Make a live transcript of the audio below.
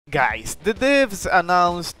Guys, the devs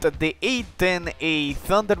announced the A10A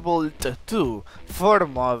Thunderbolt 2 for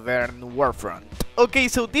modern Warfront. Okay,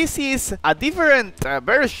 so this is a different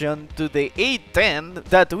version to the A10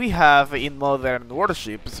 that we have in modern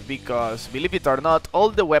Warships, because believe it or not, all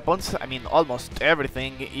the weapons, I mean almost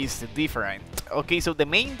everything, is different. Okay, so the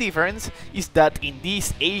main difference is that in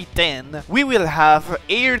this A10 we will have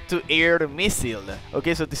air-to-air missile.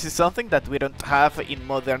 Okay, so this is something that we don't have in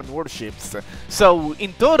modern Warships. So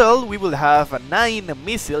in total we will have 9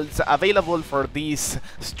 missiles available for this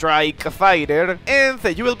strike fighter,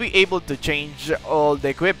 and you will be able to change all the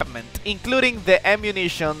equipment, including the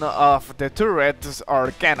ammunition of the turrets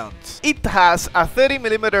or cannons. It has a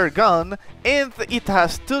 30mm gun and it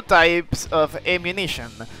has 2 types of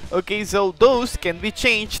ammunition. Okay, so those can be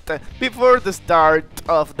changed before the start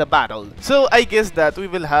of the battle. So I guess that we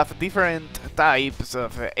will have different types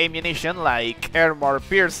of ammunition, like armor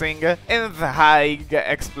piercing and high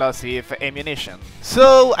explosive ammunition.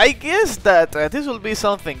 So I guess that this will be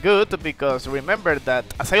something good, because remember that,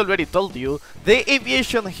 as I already told you, the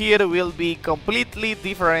aviation here will be completely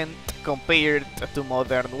different compared to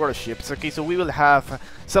modern warships. Okay, so we will have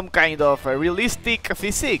some kind of realistic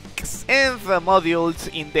physics and modules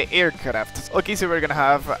in the aircraft. Okay, so we're gonna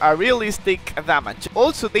have a realistic damage.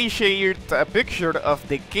 Also, they shared a picture of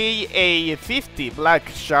the KA-50 Black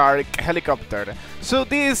Shark helicopter. So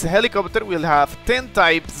this helicopter will have 10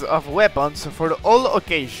 types of weapons for all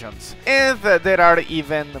occasions, and there are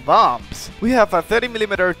even bombs. We have a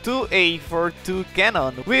 30mm 2A42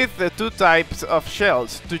 cannon with 2 types of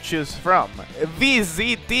shells to choose from,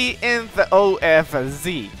 VZT and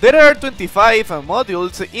OFZ. There are 25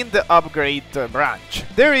 modules in the upgrade branch.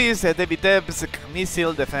 There is the Vitebsk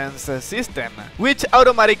missile defense system, which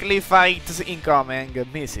automatically fights incoming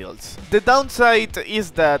missiles. The downside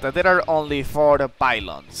is that there are only 4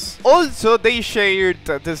 pylons. Also, they shared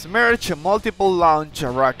the Smerch multiple launch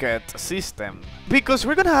rocket system, because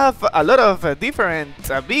we're gonna have a lot of different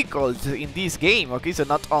vehicles in this game. Okay, so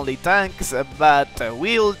not only tanks, but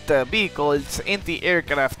wheeled vehicles,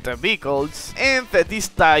 anti-aircraft vehicles, and this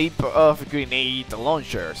type of grenade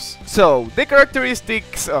launchers. So the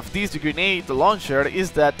characteristics of this grenade launcher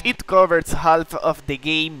is that it covers half of the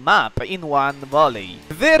game map in one volley.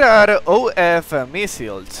 There are OF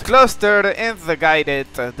missiles, clustered and guided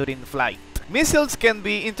during flight. Missiles can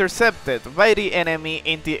be intercepted by the enemy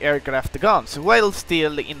anti-aircraft guns while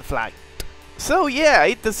still in flight. So yeah,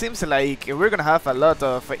 it seems like we're gonna have a lot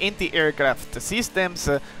of anti-aircraft systems,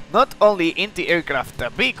 not only anti-aircraft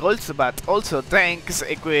vehicles, but also tanks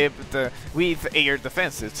equipped with air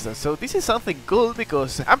defenses. So this is something cool,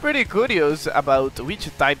 because I'm pretty curious about which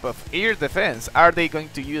type of air defense are they going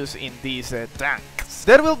to use in these tanks.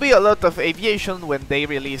 There will be a lot of aviation when they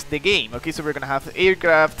release the game. Okay, so we're gonna have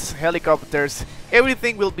aircrafts, helicopters,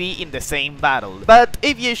 everything will be in the same battle. But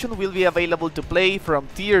aviation will be available to play from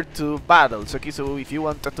tier 2 battles. Okay, so if you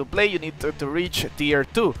want to play, you need to reach tier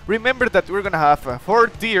 2. Remember that we're gonna have 4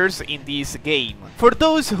 tiers in this game. For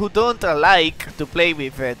those who don't like to play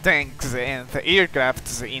with tanks and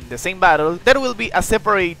aircrafts in the same battle, there will be a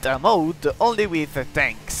separate mode only with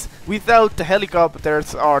tanks, without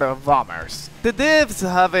helicopters or bombers. The devs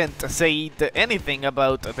haven't said anything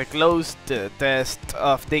about the closed test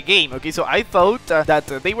of the game. Okay, so I thought that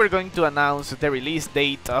they were going to announce the release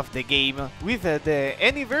date of the game with the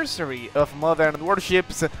anniversary of modern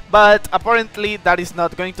warships, but apparently that is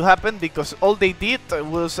not going to happen, because all they did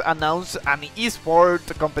was announce an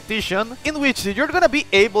esport competition in which you're gonna be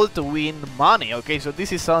able to win money. Okay, so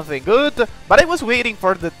this is something good, but I was waiting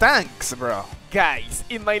for the tanks, bro. Guys,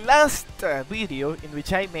 in my last video, in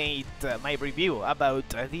which I made my review about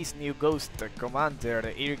this new Ghost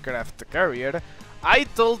Commander aircraft carrier, I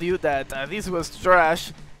told you that this was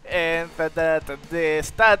trash, and that the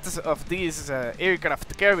stats of this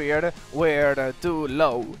aircraft carrier were too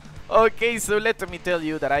low. Okay, so let me tell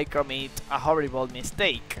you that I commit a horrible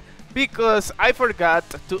mistake, because I forgot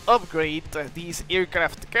to upgrade this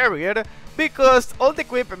aircraft carrier, because all the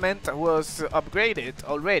equipment was upgraded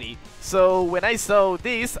already. So when I saw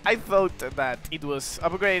this, I thought that it was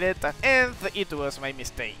upgraded, and it was my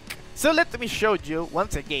mistake. So let me show you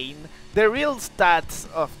once again the real stats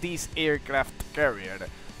of this aircraft carrier.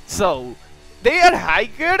 So they are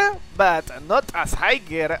higher, but not as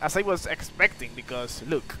higher as I was expecting, because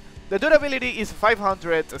look, the durability is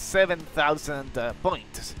 507,000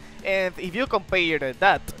 points. And if you compare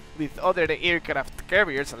that with other aircraft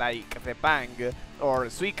carriers like the Bang or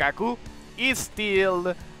Suikaku, it's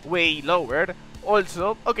still way lower.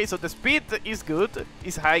 Also, okay, so the speed is good,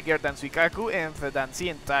 is higher than Suikaku and than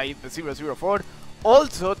CN Type 004.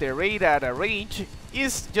 Also, the radar range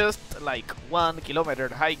is just like 1 kilometer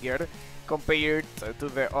higher compared to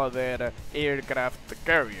the other aircraft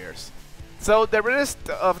carriers. So the rest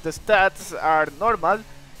of the stats are normal,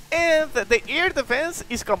 and the air defense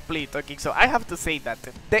is complete. Okay, so I have to say that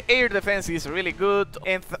the air defense is really good,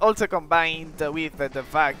 and also combined with the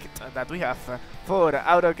fact that we have 4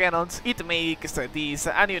 autocannons, it makes this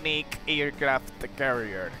a unique aircraft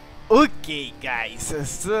carrier. Okay guys,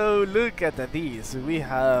 so look at this. We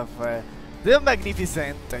have the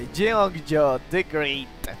magnificent Jeongjo the Great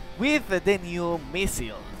with the new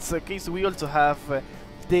missiles. Okay, so we also have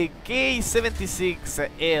the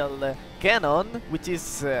K-76L cannon, which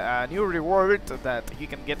is a new reward that you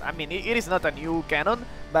can get. I mean, it is not a new cannon,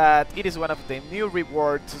 but it is one of the new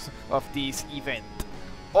rewards of this event.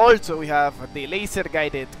 Also, we have the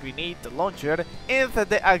laser-guided grenade launcher and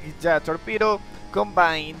the Agja torpedo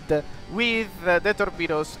combined with the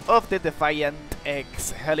torpedoes of the Defiant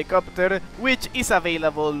X helicopter, which is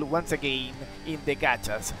available once again in the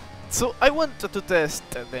gachas. So I want to test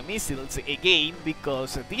the missiles again,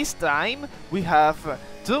 because this time we have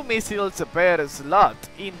 2 missiles per slot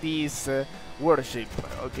in this warship.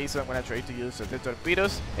 Okay, so I'm gonna try to use the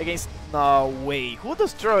torpedoes against... No way, who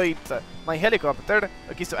destroyed my helicopter?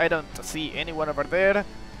 Okay, so I don't see anyone over there.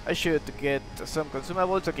 I should get some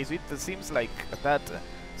consumables. Okay, so it seems like that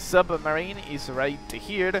submarine is right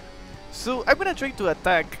here. So I'm gonna try to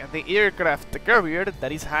attack the aircraft carrier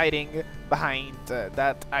that is hiding behind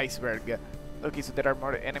that iceberg. Okay, so there are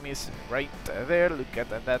more enemies right there. Look at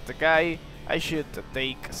that guy. I should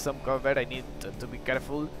take some cover. I need to be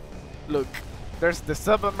careful. Look, there's the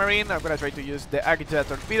submarine. I'm gonna try to use the Agja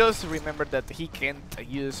torpedoes. Remember that he can't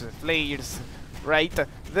use flares right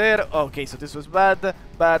there. Okay, so this was bad,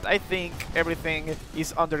 but I think everything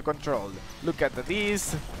is under control. Look at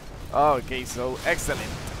this. Okay, so excellent.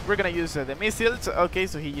 We're gonna use the missiles. Okay,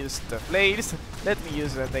 so he used the flares. Let me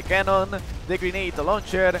use the cannon, the grenade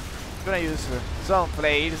launcher. I'm gonna use some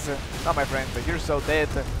flares. No, my friend, you're so dead.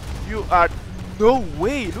 You are... No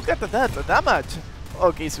way! Look at that damage!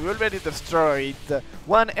 Okay, so we already destroyed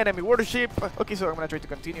 1 enemy warship. Okay, so I'm gonna try to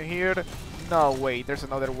continue here. No way, there's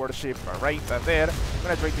another warship right there. I'm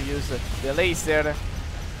gonna try to use the laser.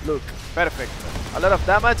 Look, perfect. A lot of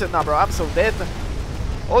damage. No, bro, I'm so dead.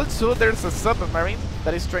 Also, there's a submarine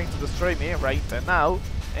that is trying to destroy me right now,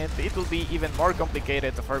 and it will be even more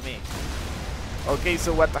complicated for me. Okay,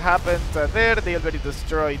 so what happened there? They already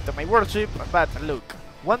destroyed my warship, but look,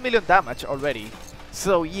 1 million damage already.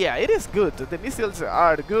 So yeah, it is good. The missiles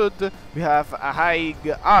are good. We have a high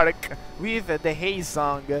arc with the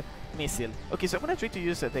Haesong missile. Okay, so I'm gonna try to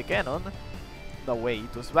use the cannon. No way,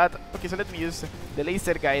 it was bad. Okay, so let me use the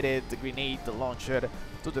laser-guided grenade launcher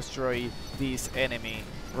to destroy this enemy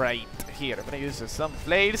right here. I'm gonna use some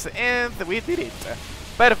flares, and we did it.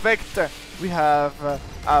 Perfect. We have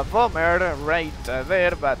a bomber right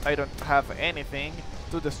there, but I don't have anything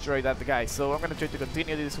to destroy that guy. So I'm gonna try to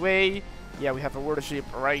continue this way. Yeah, we have a warship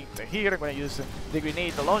right here. I'm gonna use the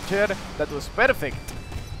grenade launcher. That was perfect.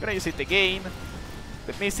 I'm gonna use it again.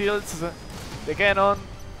 The missiles, the cannon.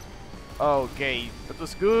 Okay, that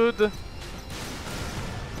was good.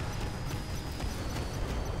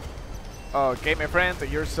 Okay, my friend,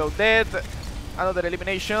 you're so dead. Another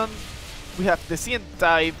elimination. We have the CN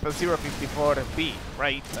type 054B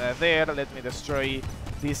right there. Let me destroy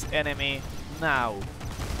this enemy now.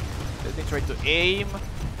 Let me try to aim.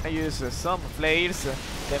 I use some flares,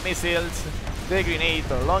 the missiles, the grenade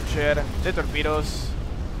launcher, the torpedoes.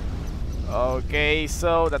 Okay,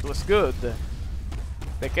 so that was good.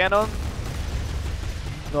 The cannon.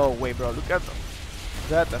 No way, bro. Look at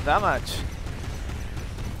that damage.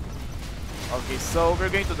 Okay, so we're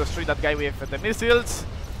going to destroy that guy with the missiles.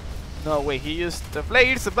 No way, he used the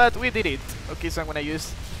flares, but we did it. Okay, so I'm gonna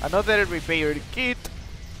use another repair kit.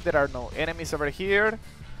 There are no enemies over here.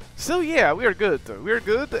 So yeah, we're good. We're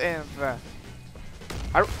good, and...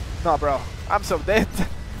 No, bro. I'm so dead.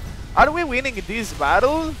 Are we winning this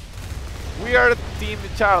battle? We are Team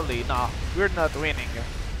Charlie. No, we're not winning.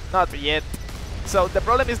 Not yet. So the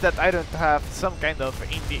problem is that I don't have some kind of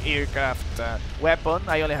anti-aircraft weapon.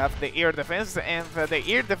 I only have the air defense, and the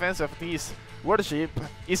air defense of this warship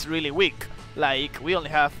is really weak. Like, we only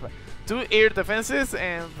have 2 air defenses,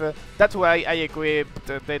 and that's why I equipped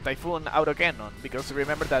the Typhoon autocannon. Because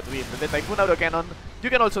remember that with the Typhoon autocannon, you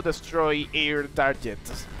can also destroy air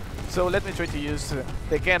targets. So let me try to use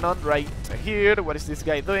the cannon right here. What is this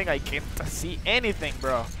guy doing? I can't see anything,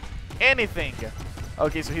 bro. Anything.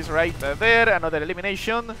 Okay, so he's right there. Another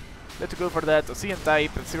elimination. Let's go for that CN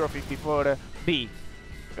type 054B.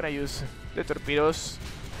 I'm gonna use the torpedoes.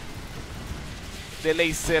 The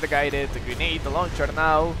laser guided grenade launcher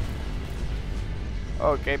now.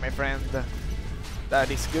 Okay, my friend. That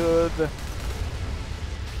is good.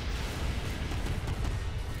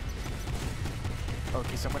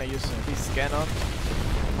 Okay, so I'm gonna use this cannon.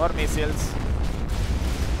 More missiles.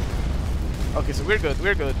 Okay, so we're good,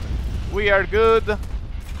 we're good. We are good.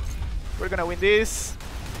 We're gonna win this.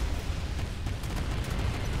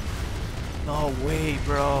 No way,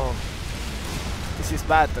 bro. This is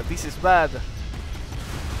bad, this is bad.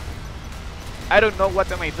 I don't know what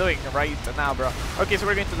am I doing right now, bro. Okay, so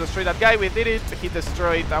we're going to destroy that guy. We did it. He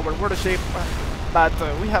destroyed our warship, but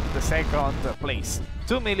we have the second place.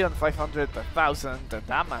 2,500,000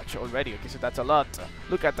 damage already. Okay, so that's a lot.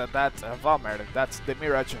 Look at that bomber. That's the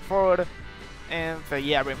Mirage 4. And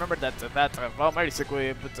yeah, remember that bomber is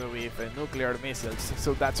equipped with nuclear missiles.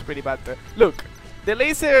 So that's pretty bad. Look, the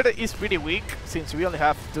laser is pretty weak since we only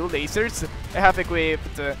have 2 lasers. I have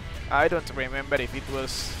equipped, I don't remember if it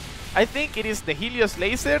was... I think it is the Helios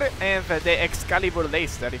laser and the Excalibur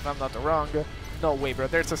laser, if I'm not wrong. No way, bro.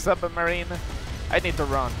 There's a submarine. I need to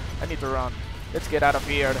run. I need to run. Let's get out of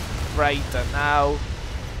here right now.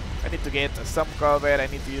 I need to get some cover. I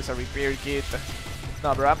need to use a repair kit.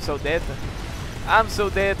 No, bro. I'm so dead. I'm so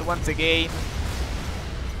dead once again.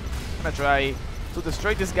 I'm gonna try to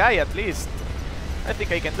destroy this guy at least. I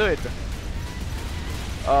think I can do it.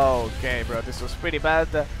 Okay, bro. This was pretty bad.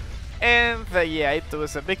 And yeah, it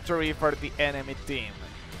was a victory for the enemy team.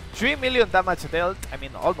 3 million damage dealt, I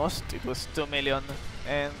mean almost, it was 2 million.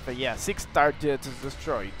 And yeah, 6 targets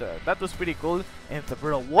destroyed. That was pretty cool. And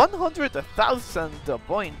bro, 100,000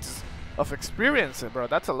 points of experience, bro,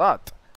 that's a lot.